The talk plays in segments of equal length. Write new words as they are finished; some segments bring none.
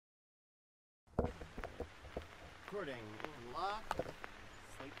Recording. Lock.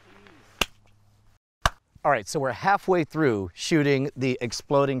 Slate keys. All right, so we're halfway through shooting the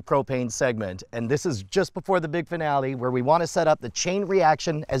exploding propane segment, and this is just before the big finale where we want to set up the chain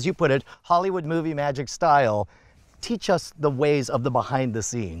reaction, as you put it, Hollywood movie magic style. Teach us the ways of the behind the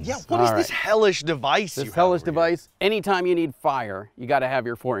scenes. Yeah, what is this hellish device? This hellish device, anytime you need fire, you got to have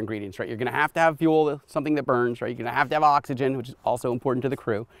your 4 ingredients, right? You're going to have fuel, something that burns, right? You're going to have oxygen, which is also important to the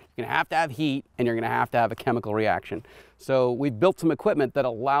crew. You're going to have heat, and you're going to have a chemical reaction. So we've built some equipment that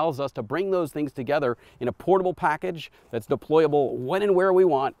allows us to bring those things together in a portable package that's deployable when and where we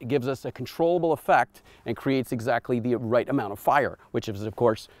want. It gives us a controllable effect and creates exactly the right amount of fire, which is, of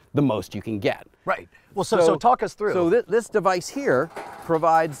course, the most you can get. Right. Well, so talk us through. So this device here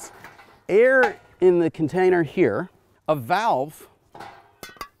provides air in the container here, a valve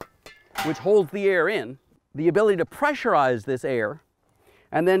which holds the air in, the ability to pressurize this air,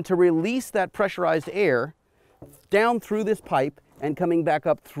 and then to release that pressurized air down through this pipe and coming back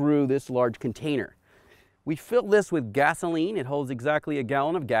up through this large container. We fill this with gasoline. It holds exactly a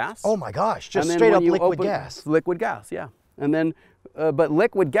gallon of gas. Oh my gosh, just straight up liquid gas. Liquid gas, yeah. And then, but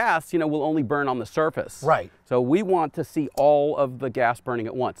liquid gas, will only burn on the surface. Right. So we want to see all of the gas burning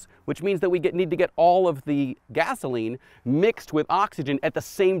at once, which means that we need to get all of the gasoline mixed with oxygen at the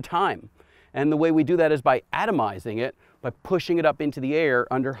same time. And the way we do that is by atomizing it, by pushing it up into the air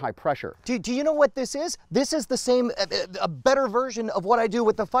under high pressure. Do you know what this is? This is the same, a better version of what I do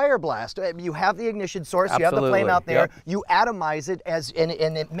with the fire blast. You have the ignition source, Absolutely. you have the flame out there, Yep. you atomize it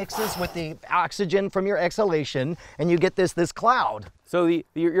and it mixes with the oxygen from your exhalation, and you get this cloud. So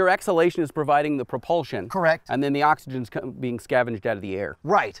your exhalation is providing the propulsion. Correct. And then the oxygen's being scavenged out of the air.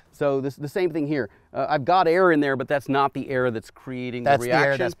 Right. So the same thing here. I've got air in there, but that's not the air that's creating the reaction. That's the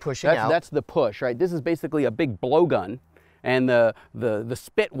air that's pushing out. That's the push, right? This is basically a big blowgun, and the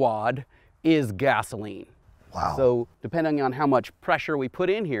spit wad is gasoline. Wow. So depending on how much pressure we put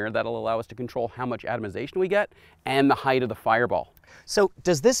in here, that'll allow us to control how much atomization we get and the height of the fireball. So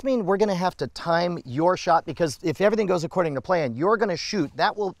does this mean we're going to have to time your shot? Because if everything goes according to plan, you're going to shoot,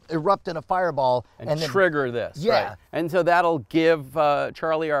 that will erupt in a fireball. And then trigger this. Yeah. Right? And so that'll give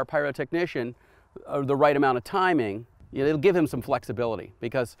Charlie, our pyrotechnician, the right amount of timing. It'll give him some flexibility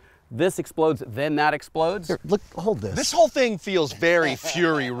because this explodes, then that explodes. Here, look, hold this. This whole thing feels very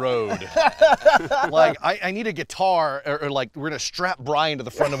Fury Road. Like, I need a guitar, or like, we're going to strap Brian to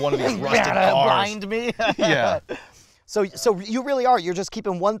the front of one of these rusted cars. Blind me. Yeah. So you really are. You're just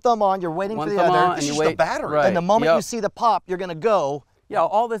keeping one thumb on. You're waiting One for the thumb other. on, It's and you just wait. the battery. Right. And the moment Yep. you see the pop, you're going to go. Yeah,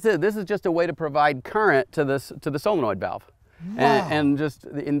 all this is just a way to provide current to the solenoid valve. Wow. And just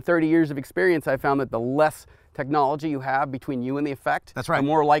in 30 years of experience, I found that the less technology you have between you and the effect, That's right. the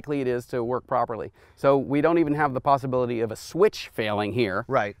more likely it is to work properly. So we don't even have the possibility of a switch failing here.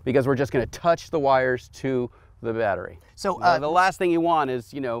 Right. Because we're just going to touch the wires to the battery. So, the last thing you want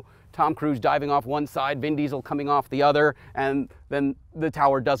is, Tom Cruise diving off one side, Vin Diesel coming off the other, and then the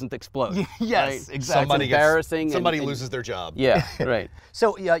tower doesn't explode. Yes, right? exactly. It's embarrassing. Somebody loses their job. Yeah, right.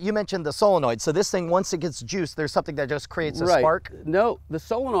 So you mentioned the solenoid. So this thing, once it gets juiced, there's something that just creates a Right. spark? No, the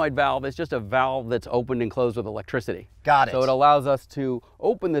solenoid valve is just a valve that's opened and closed with electricity. Got it. So it allows us to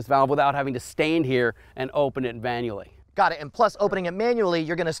open this valve without having to stand here and open it manually. Got it. And plus, opening it manually,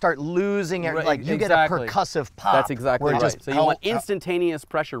 you're going to start losing it. Right, Like you exactly. get a percussive pop. That's exactly where it right. just- So you want instantaneous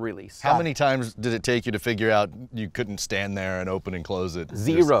pressure release. How many times did it take you to figure out you couldn't stand there and open and close it?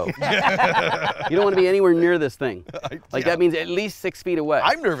 0. You don't want to be anywhere near this thing. That means at least 6 feet away.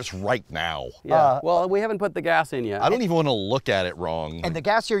 I'm nervous right now. Yeah. Well, we haven't put the gas in yet. I don't even want to look at it wrong. And the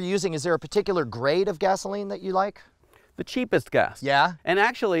gas you're using, is there a particular grade of gasoline that you like? The cheapest gas. Yeah? And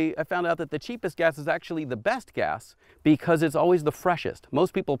actually, I found out that the cheapest gas is actually the best gas because it's always the freshest.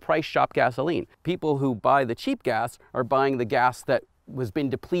 Most people price shop gasoline. People who buy the cheap gas are buying the gas that was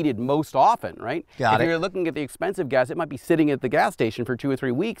been depleted most often, right? Got it. If you're looking at the expensive gas, it might be sitting at the gas station for 2 or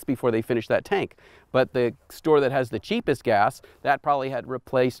 3 weeks before they finish that tank. But the store that has the cheapest gas, that probably had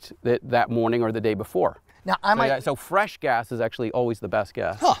replaced it that morning or the day before. Now, So fresh gas is actually always the best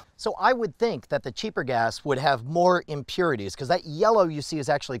gas. Huh. So I would think that the cheaper gas would have more impurities because that yellow you see is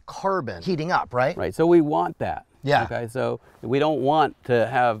actually carbon heating up, right? Right, so we want that. Yeah. Okay, so we don't want to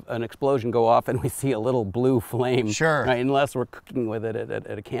have an explosion go off and we see a little blue flame. Sure. Right, unless we're cooking with it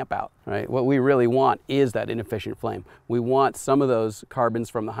at a camp out, right? What we really want is that inefficient flame. We want some of those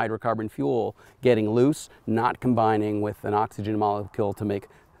carbons from the hydrocarbon fuel getting loose, not combining with an oxygen molecule to make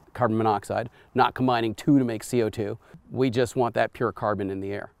carbon monoxide, not combining 2 to make CO2. We just want that pure carbon in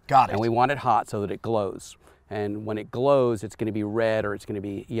the air. Got it. And we want it hot so that it glows. And when it glows, it's going to be red or it's going to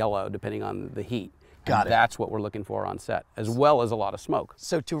be yellow, depending on the heat. Got it. That's what we're looking for on set, as well as a lot of smoke.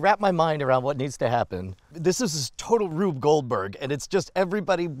 So to wrap my mind around what needs to happen, this is total Rube Goldberg, and it's just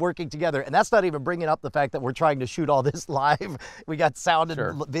everybody working together. And that's not even bringing up the fact that we're trying to shoot all this live. We got sound and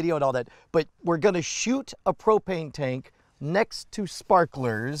Sure. video and all that. But we're going to shoot a propane tank next to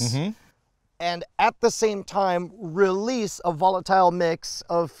sparklers. And at the same time, release a volatile mix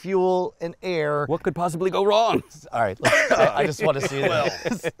of fuel and air. What could possibly go wrong? All right, I just want to see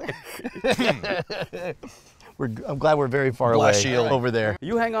this. I'm glad we're very far away shield. over there.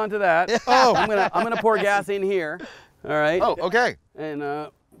 You hang on to that. Oh, I'm gonna pour gas in here. All right. Oh, okay. And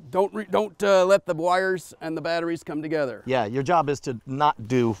don't let the wires and the batteries come together. Yeah, your job is to not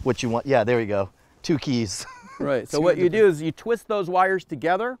do what you want. Yeah, there you go. 2 keys. Right. So what you do is you twist those wires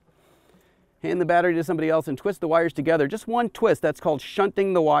together, hand the battery to somebody else, and twist the wires together. Just one twist. That's called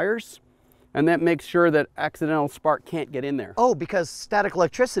shunting the wires, and that makes sure that accidental spark can't get in there. Oh, because static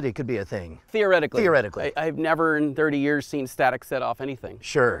electricity could be a thing. Theoretically. Theoretically. I've never in 30 years seen static set off anything.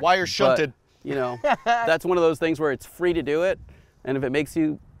 Sure. Wire shunted. But, you know, that's one of those things where it's free to do it, and if it makes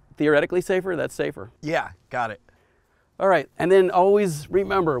you theoretically safer, that's safer. Yeah, got it. All right, and then always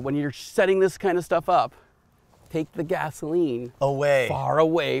remember, when you're setting this kind of stuff up, take the gasoline Away. far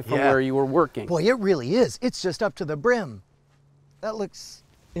away from Yeah. where you were working. Boy, it really is. It's just up to the brim. That looks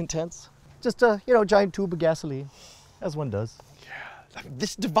intense. Just a, giant tube of gasoline, as one does.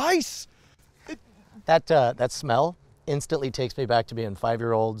 This device. That smell instantly takes me back to being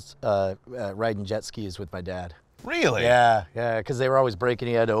 5-year-olds riding jet skis with my dad. Really? Yeah, because they were always breaking.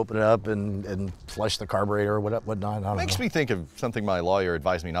 You had to open it up and flush the carburetor or whatnot. I don't Makes know. me think of something my lawyer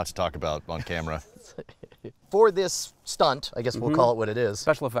advised me not to talk about on camera. For this stunt, I guess we'll call it what it is.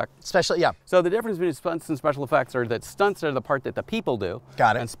 Special effect. Special, yeah. So the difference between stunts and special effects are that stunts are the part that the people do.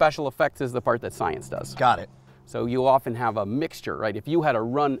 Got it. And special effects is the part that science does. Got it. So you often have a mixture, right? If you had to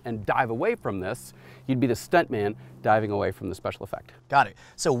run and dive away from this, you'd be the stuntman diving away from the special effect. Got it.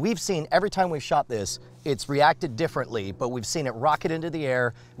 So we've seen, every time we've shot this, it's reacted differently, but we've seen it rocket into the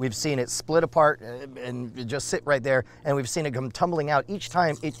air, we've seen it split apart and just sit right there, and we've seen it come tumbling out each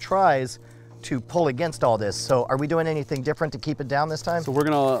time it tries to pull against all this. So are we doing anything different to keep it down this time? So we're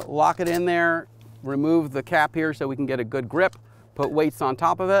gonna lock it in there, remove the cap here so we can get a good grip, put weights on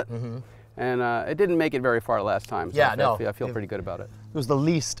top of it. And it didn't make it very far last time. So Yeah, I feel pretty good about it. It was the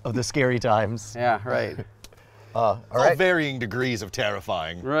least of the scary times. Yeah, right. All All right. varying degrees of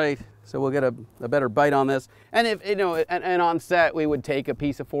terrifying. Right. So we'll get a better bite on this. And if and on set we would take a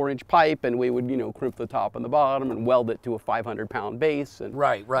piece of 4-inch pipe and we would crimp the top and the bottom and weld it to a 500-pound base. And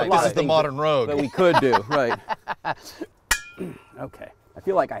Right. a lot This of is the things modern rogue. that we could do. Right. Okay. I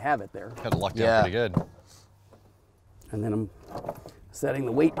feel like I have it there. Had to lock down Yeah. pretty good. And then I'm setting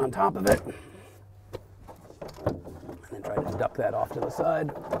the weight on top of it. And then try to duck that off to the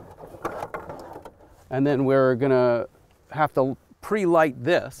side. And then we're gonna have to pre-light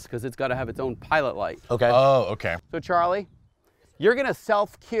this because it's got to have its own pilot light. Okay. Oh, okay. So Charlie, you're gonna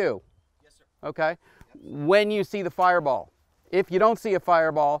self-cue. Yes, sir. Okay. When you see the fireball. If you don't see a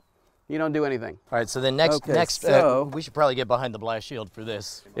fireball, you don't do anything. All right, so then next, Okay, we should probably get behind the blast shield for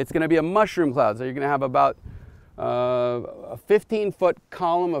this. It's gonna be a mushroom cloud. So you're gonna have about a 15-foot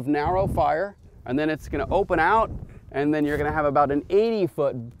column of narrow fire, and then it's gonna open out, and then you're gonna have about an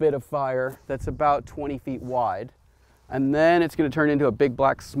 80-foot bit of fire that's about 20 feet wide. And then it's gonna turn into a big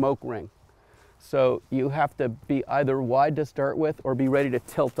black smoke ring. So you have to be either wide to start with or be ready to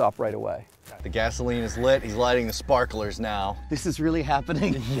tilt up right away. The gasoline is lit. He's lighting the sparklers now. This is really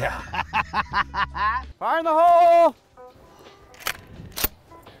happening? Yeah. Fire in the hole!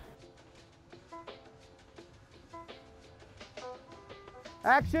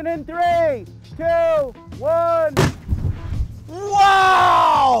 Action in 3, 2, 1.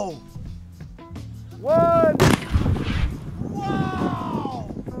 Wow! 1. Wow!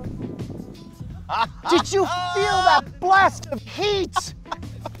 Did you feel that blast of heat?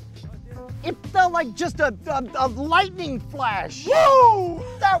 It felt like just a lightning flash. Woo!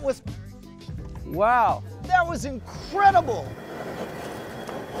 That was Wow. incredible.